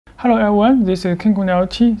Hello everyone, this is King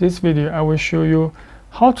LT. This video I will show you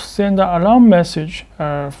how to send an alarm message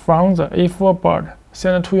from the A4 board.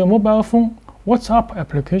 Send it to your mobile phone WhatsApp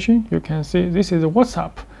application. You can see this is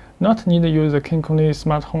WhatsApp, not need to use the King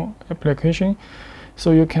smart home application.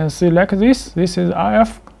 So you can see like this. This is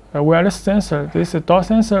RF wireless sensor. This is door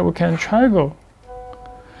sensor. We can toggle.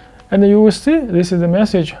 And you will see this is a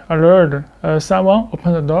message alert. Someone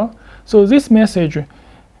open the door. So this message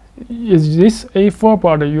is this A4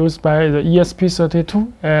 board used by the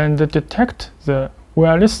ESP32 and detect the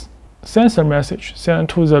wireless sensor message sent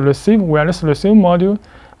to the wireless receive module,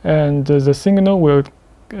 and the signal will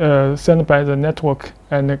sent by the network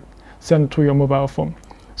and sent to your mobile phone.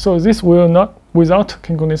 So this will not without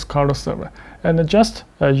King's cloud server, and just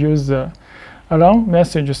use the alarm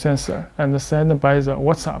message sensor and send by the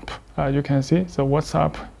WhatsApp. You can see the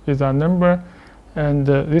WhatsApp is a number, and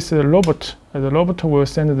this is a robot. The robot will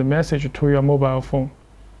send the message to your mobile phone.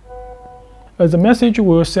 The message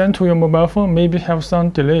will send to your mobile phone maybe have some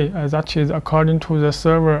delay. That is according to the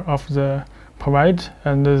server of the provider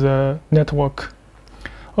and the network.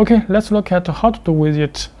 Okay, let's look at how to do with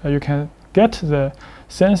it. You can get the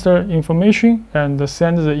sensor information and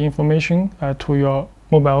send the information to your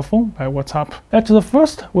mobile phone by WhatsApp. At the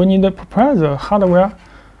first, we need to prepare the hardware.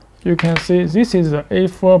 You can see this is the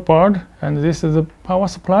A4 board, and this is the power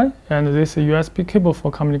supply, and this is USB cable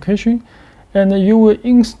for communication. And you will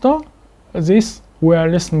install this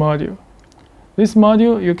wireless module. This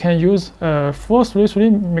module you can use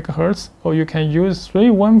 433 MHz, or you can use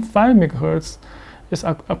 315 MHz. It's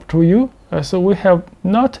up to you. So we have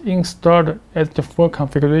not installed at the full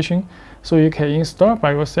configuration, so you can install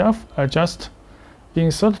by yourself. Just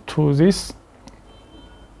insert to this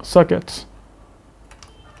socket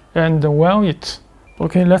and wind it.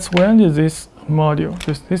 Okay, let's wind this module.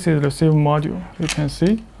 This is the receive module. You can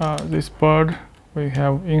see this board we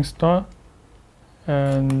have installed,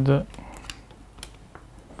 and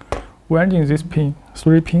winding this pin,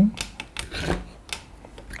 3 pin.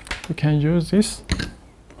 You can use this.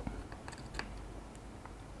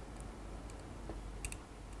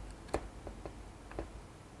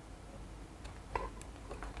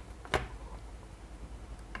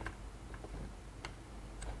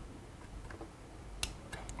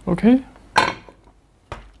 Okay,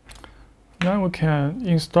 now we can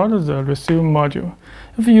install the receive module.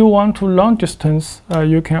 If you want to long distance,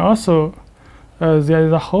 you can also there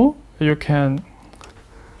is a hole. You can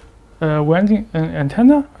winding an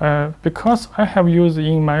antenna. Because I have used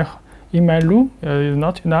in my room, is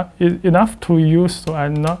not enough to use, so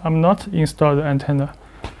I'm not install the antenna.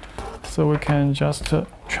 So we can just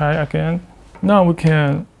try again. Now we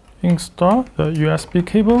can install the USB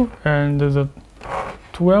cable and the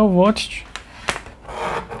 12 voltage.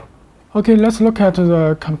 Okay, let's look at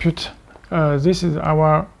the computer. This is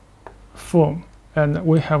our phone, and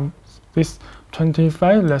we have this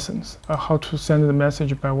 25 lessons how to send the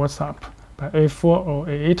message by WhatsApp by A4 or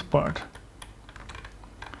A8 board.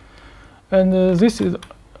 And this is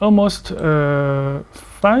almost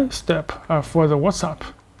 5 steps for the WhatsApp.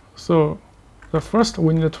 So the first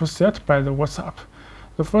we need to set by the WhatsApp.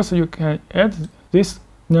 The first you can add this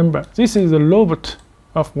number. This is the robot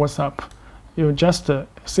of WhatsApp. You just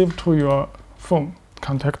save to your phone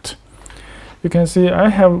contact. You can see I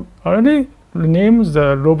have already renamed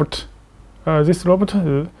the robot. This robot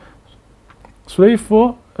is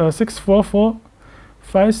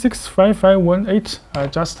 34644565518.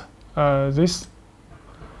 Just this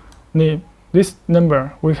name, this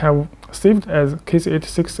number we have saved as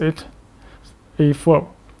KC868-A4.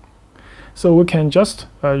 So we can just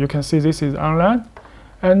you can see this is online.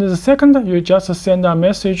 And the second, you just send a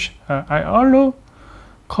message. I allow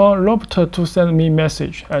call robot to send me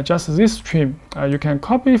message. Just this stream. You can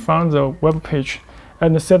copy from the web page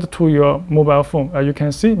and set to your mobile phone. You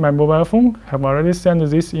can see my mobile phone have already sent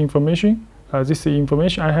this information. This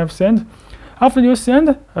information I have sent. After you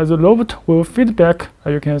send, the robot will feedback.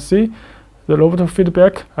 You can see the robot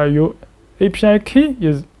feedback. Your API key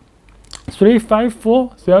is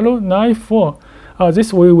 354094.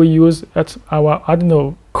 This way we use at our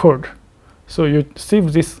Arduino code. So you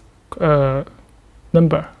save this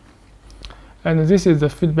number, and this is the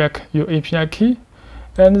feedback, your API key.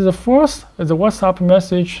 And the fourth, the WhatsApp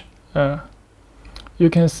message. You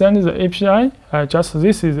can send the API. Just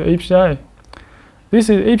this is the API. This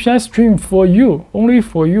is API stream for you, only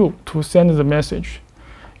for you to send the message.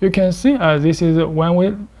 You can see this is when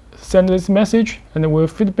we send this message, and we'll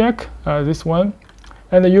feedback this one,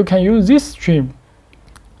 and you can use this stream.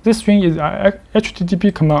 This string is an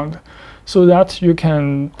HTTP command, so that you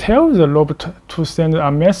can tell the robot to send a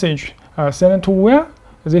message. Send it to where?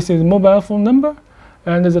 This is mobile phone number,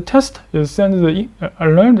 and the text is send the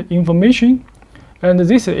learned information, and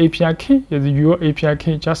this API key is your API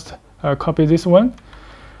key. Just copy this one.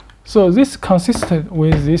 So this consistent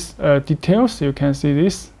with these details. You can see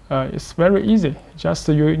this. It's very easy. Just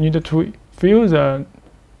you need to fill the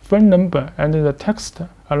phone number and the text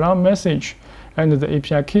alarm message and the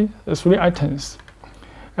API key, 3 items.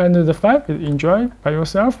 And the file is enjoyed by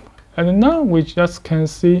yourself. And now we just can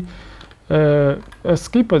see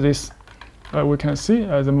skip this. We can see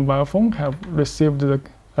the mobile phone have received the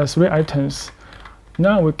 3 items.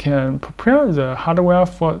 Now we can prepare the hardware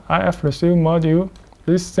for IF receive module,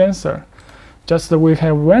 this sensor. Just we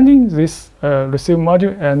have running this receive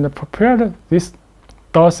module and prepared this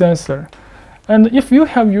door sensor. And if you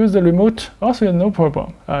have used the remote, also no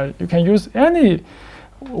problem. You can use any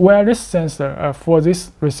wireless sensor for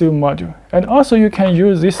this receive module. And also you can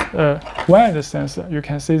use this wired sensor. You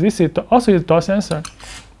can see this is also is door sensor,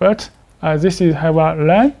 but this is have a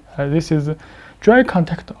LAN. This is dry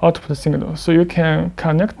contact output signal. So you can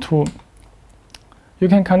connect to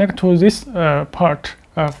this part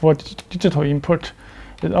for digital input.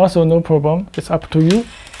 It's also no problem. It's up to you.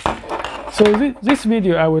 So this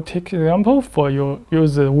video I will take example for you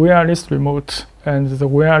use the wireless remote and the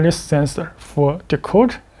wireless sensor for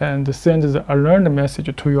decode and send the alert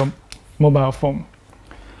message to your mobile phone.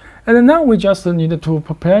 And now we just need to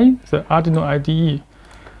prepare the Arduino IDE.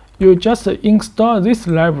 You just install this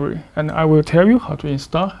library, and I will tell you how to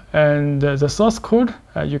install. And the source code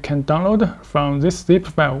you can download from this zip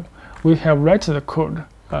file. We have write the code.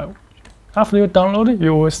 After you download it,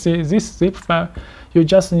 you will see this zip file. You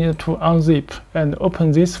just need to unzip and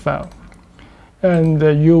open this file, and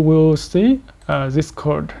you will see this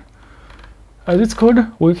code. This code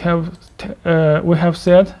we have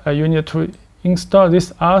said you need to install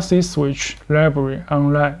this RC switch library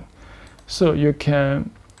online. So you can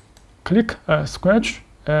click Scratch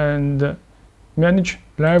and manage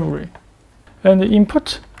library, and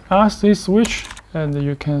input RC switch, and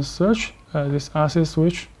you can search this RC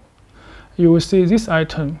switch. You will see this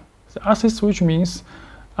item. The RC switch means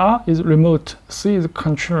R is remote, C is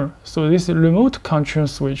control. So this is remote control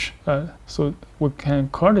switch. So we can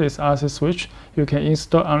call this RC switch. You can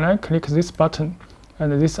install online, click this button.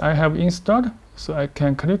 And this I have installed, so I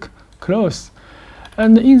can click close.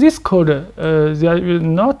 And in this code, there is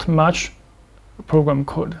not much program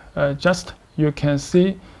code. Just you can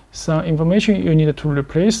see some information you need to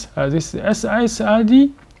replace. This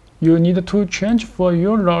SSID you need to change for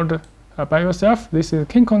your load by yourself. This is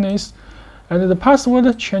synchronous, and the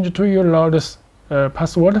password change to your load's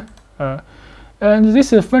password. And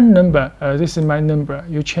this is phone number. This is my number.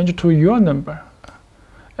 You change to your number.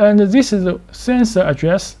 And this is the sensor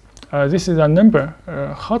address. This is a number.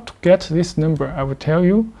 How to get this number, I will tell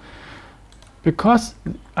you. Because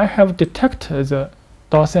I have detected the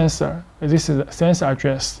door sensor. This is the sensor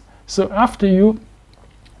address. So after you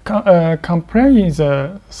compare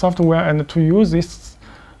the software and to use this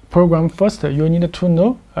program first, you need to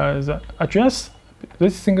know the address,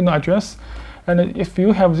 this signal address. And if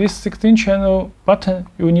you have this 16-channel button,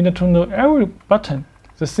 you need to know every button,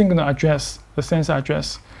 the signal address, the sensor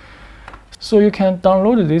address. So you can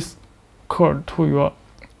download this code to your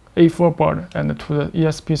A4 board and to the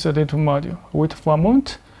ESP32 module. Wait for a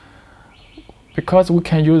moment, because we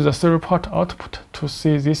can use the serial port output to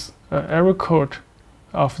see this error code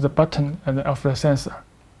of the button and of the sensor.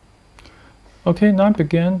 Okay, now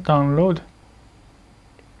begin download.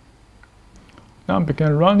 Now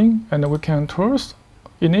begin running, and we can tools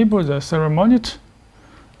enable the serial monitor,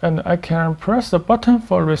 and I can press the button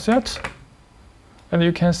for reset. And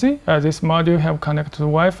you can see this module have connected to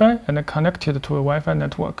Wi-Fi and connected to a Wi-Fi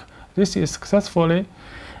network. This is successfully.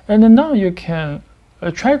 And now you can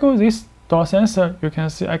trigger this door sensor. You can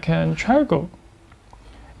see I can trigger.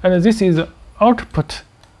 And this is output,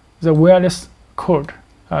 the wireless code.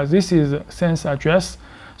 This is the sensor address.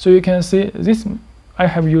 So you can see this, I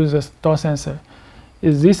have used this door sensor.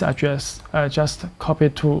 Is this address. Just copy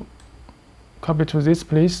to this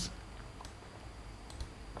place.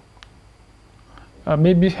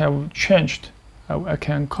 Maybe have changed. I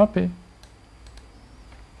can copy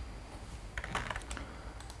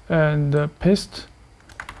and paste.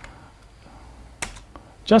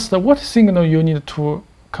 Just what signal you need to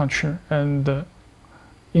control and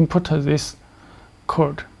input this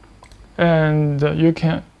code. And you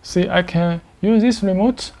can see I can use this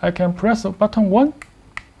remote. I can press button 1.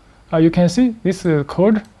 You can see this is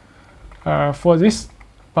code for this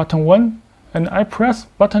button 1, and I press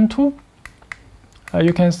button 2.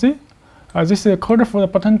 You can see this is code for the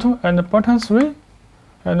button 2 and button 3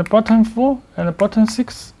 and button 4 and button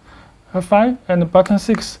 6, 5 and button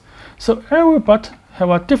 6. So every button have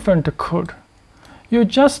a different code. You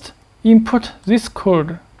just input this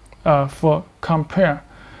code for compare,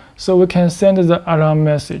 so we can send the alarm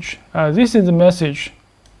message. This is the message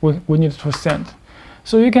we need to send.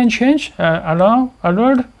 So you can change alarm,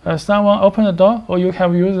 alert, someone open the door, or you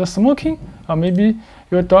have used smoking, or maybe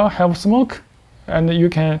your door have smoke, and you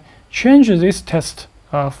can change this text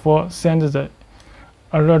for send the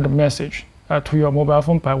alert message to your mobile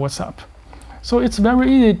phone by WhatsApp. So it's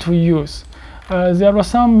very easy to use. There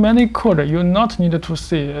are many code you not need to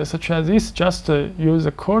see, such as this. Just use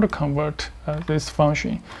the code convert this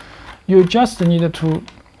function. You just need to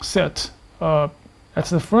set. At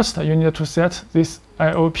the first, you need to set this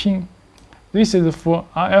I/O pin. This is for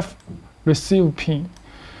RF receive pin,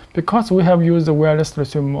 because we have used the wireless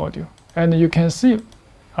receive module. And you can see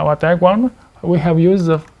our diagram. We have used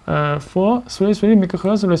the 433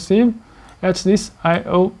 MHz receive at this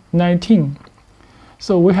I/O19.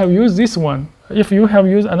 So we have used this one. If you have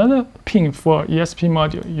used another pin for ESP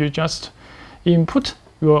module, you just input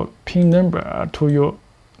your pin number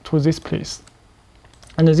to this place.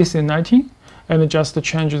 And this is 19, and just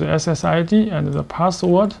change the SSID and the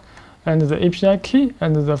password and the API key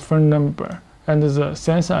and the phone number and the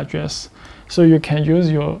sensor address. So you can use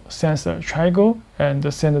your sensor triangle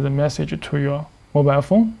and send the message to your mobile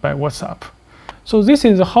phone by WhatsApp. So this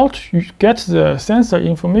is how to get the sensor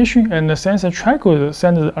information and the sensor triangle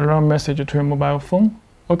send the alarm message to your mobile phone.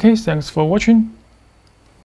 Okay, thanks for watching.